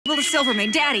to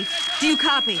Silvermane. Daddy, do you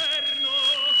copy?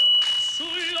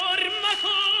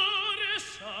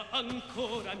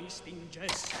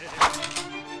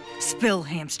 Spill,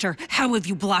 hamster. How have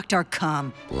you blocked our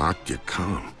comm? Blocked your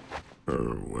comm?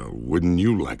 Well, wouldn't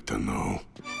you like to know?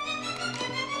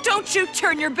 Don't you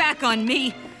turn your back on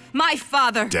me! My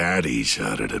father! Daddy's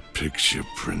out of the picture,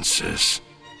 princess.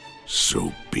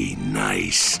 So be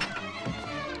nice.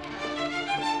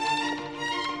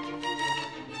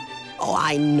 Oh,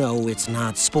 I know it's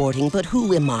not sporting, but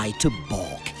who am I to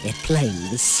balk at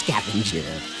playing the scavenger?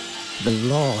 The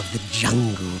law of the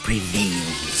jungle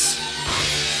prevails.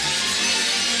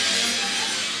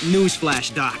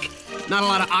 Newsflash, Doc. Not a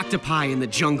lot of octopi in the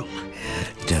jungle.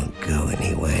 Don't go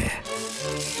anywhere.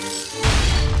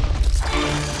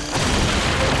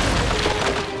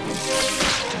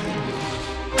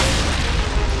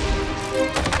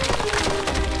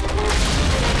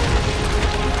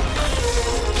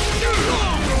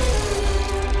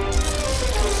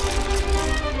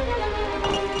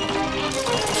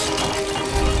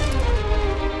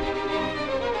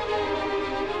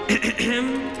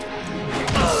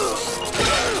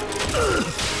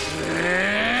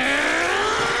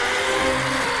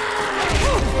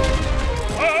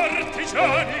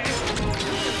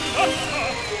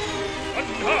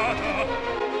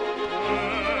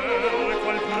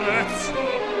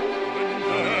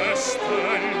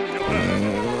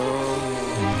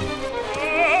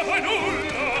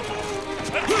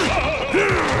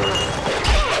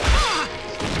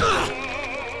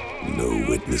 No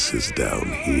witnesses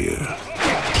down here.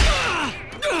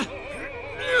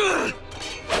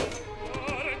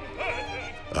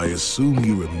 I assume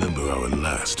you remember our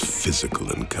last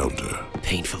physical encounter.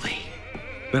 Painfully.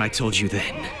 But I told you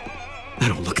then, I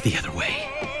don't look the other way.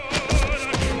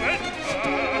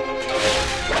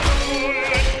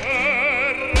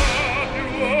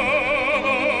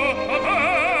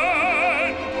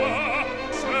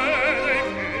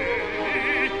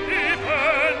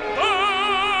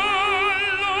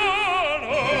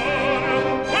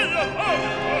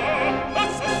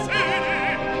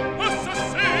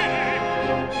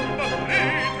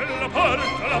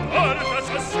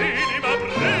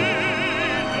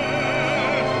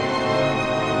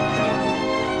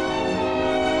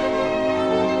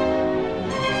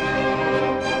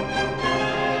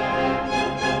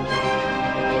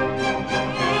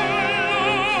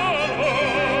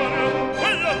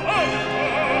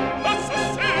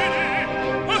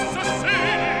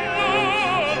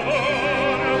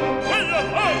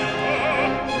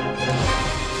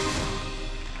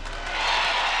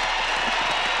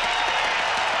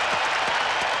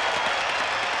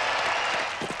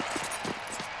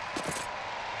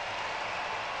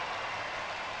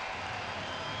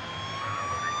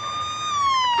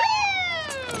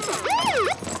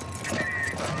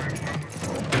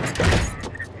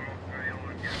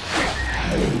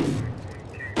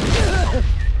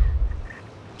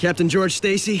 Captain George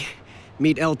Stacy,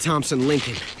 meet L. Thompson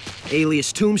Lincoln,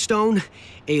 alias Tombstone,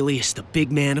 alias the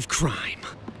big man of crime.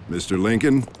 Mr.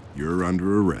 Lincoln, you're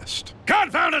under arrest.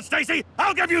 Confound it, Stacy!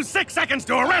 I'll give you 6 seconds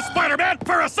to arrest Spider-Man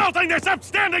for assaulting this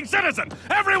upstanding citizen!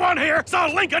 Everyone here saw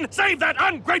Lincoln save that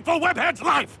ungrateful webhead's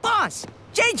life! Boss!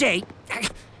 JJ!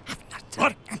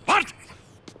 What?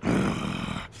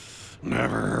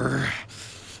 Never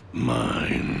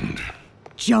mind.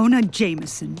 Jonah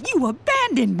Jameson, you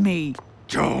abandoned me!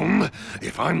 Joan,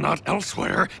 if I'm not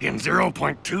elsewhere in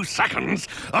 0.2 seconds,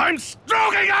 I'm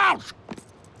stroking out!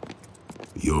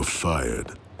 You're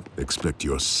fired. Expect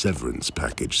your severance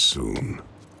package soon.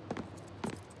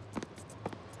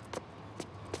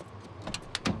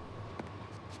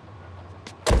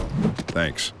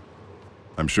 Thanks.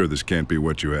 I'm sure this can't be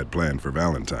what you had planned for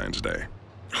Valentine's Day.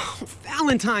 Oh,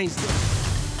 Valentine's Day!